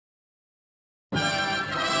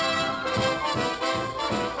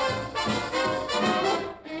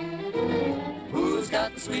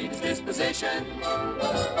sweetest disposition.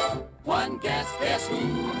 One guess who?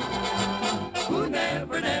 Who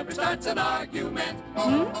never starts an argument.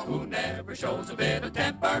 Who never shows a bit of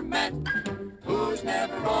temperament. Who's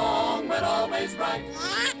never wrong but always right.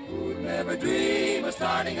 Who'd never dream of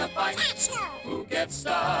starting a fight. Who gets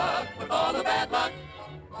stuck with all the bad luck.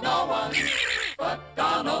 No one but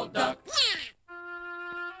Donald Duck.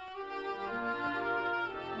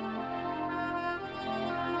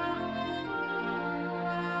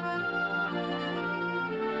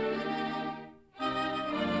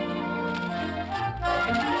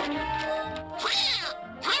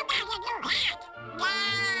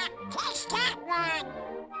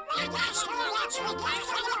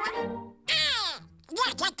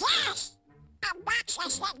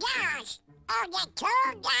 Oh, the two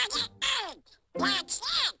got it out. That's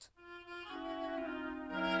it.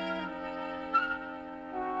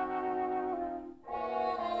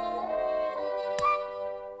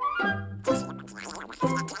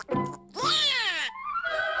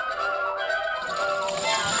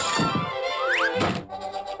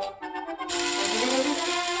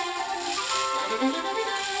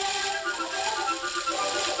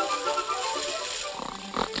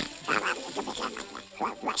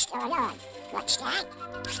 What's going on? What's that?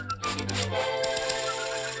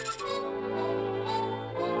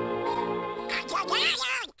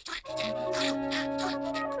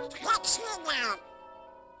 Let's see now.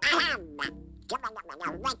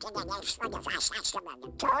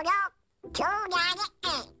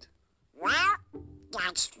 Well,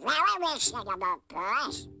 that's very reasonable,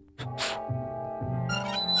 boys.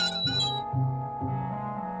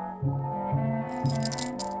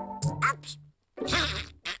 Oops.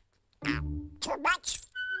 Too much.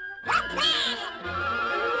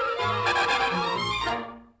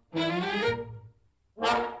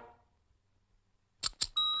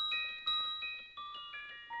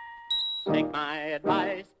 Take my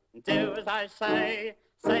advice, do as I say.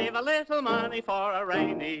 Save a little money for a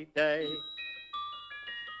rainy day.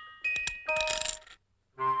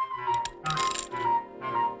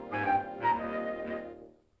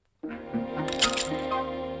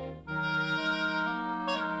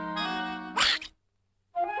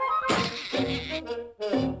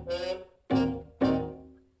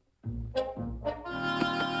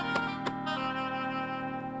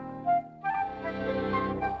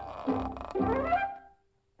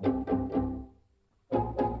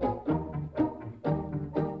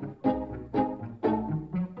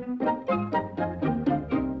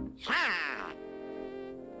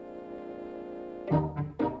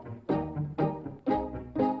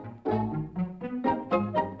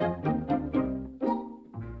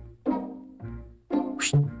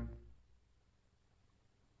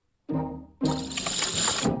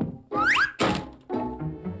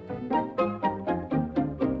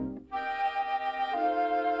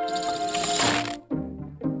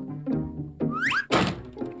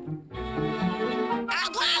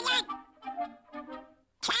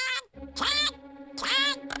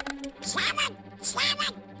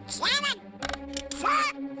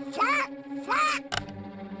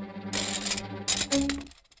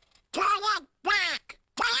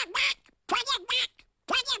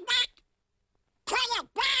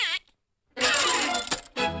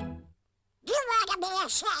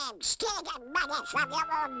 Steal the money from your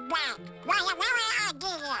own bank. Why, a very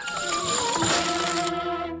idea.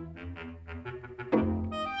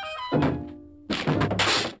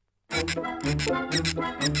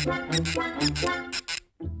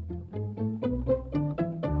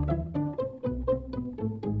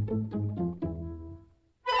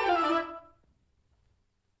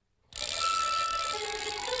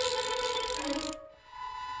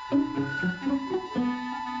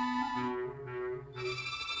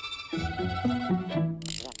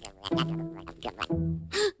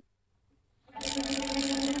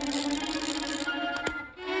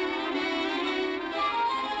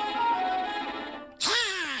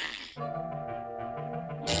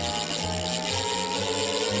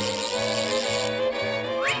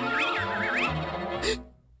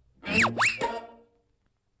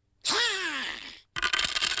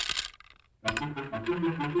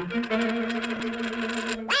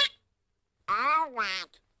 All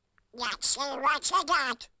right. Let's see what you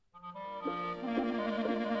got.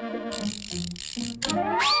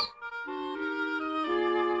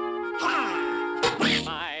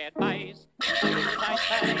 My advice, do as I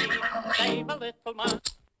say, save a little money.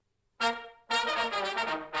 10,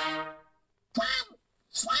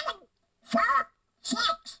 7, 4, 6.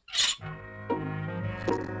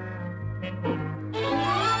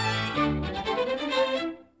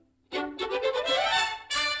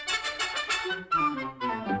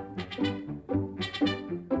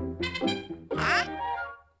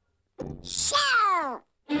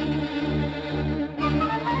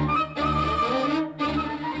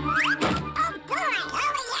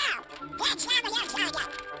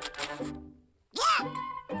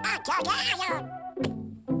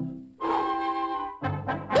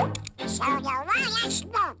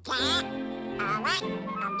 smoke, huh? All right,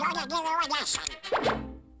 I'm gonna give you a lesson.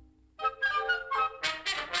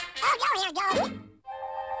 Oh, no, you don't.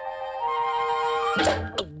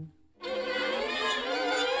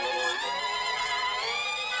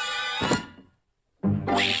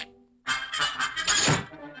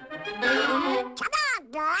 Come on,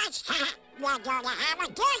 boys. You're gonna have a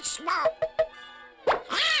good smoke.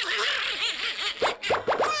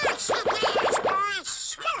 Yes, it is, boys.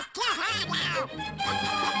 Smoke your heart out.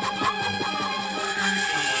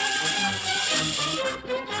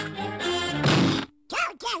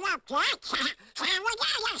 Don't give up yet. We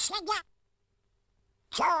gotta sing it.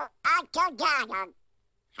 To Uncle Donald.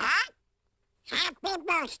 Huh? Happy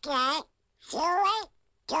birthday. Do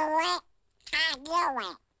it, and do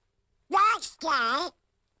it. Birthday.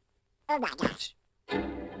 Oh my gosh.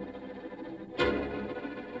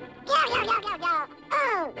 No.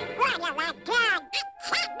 Oh, what have I done?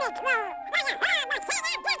 Technically,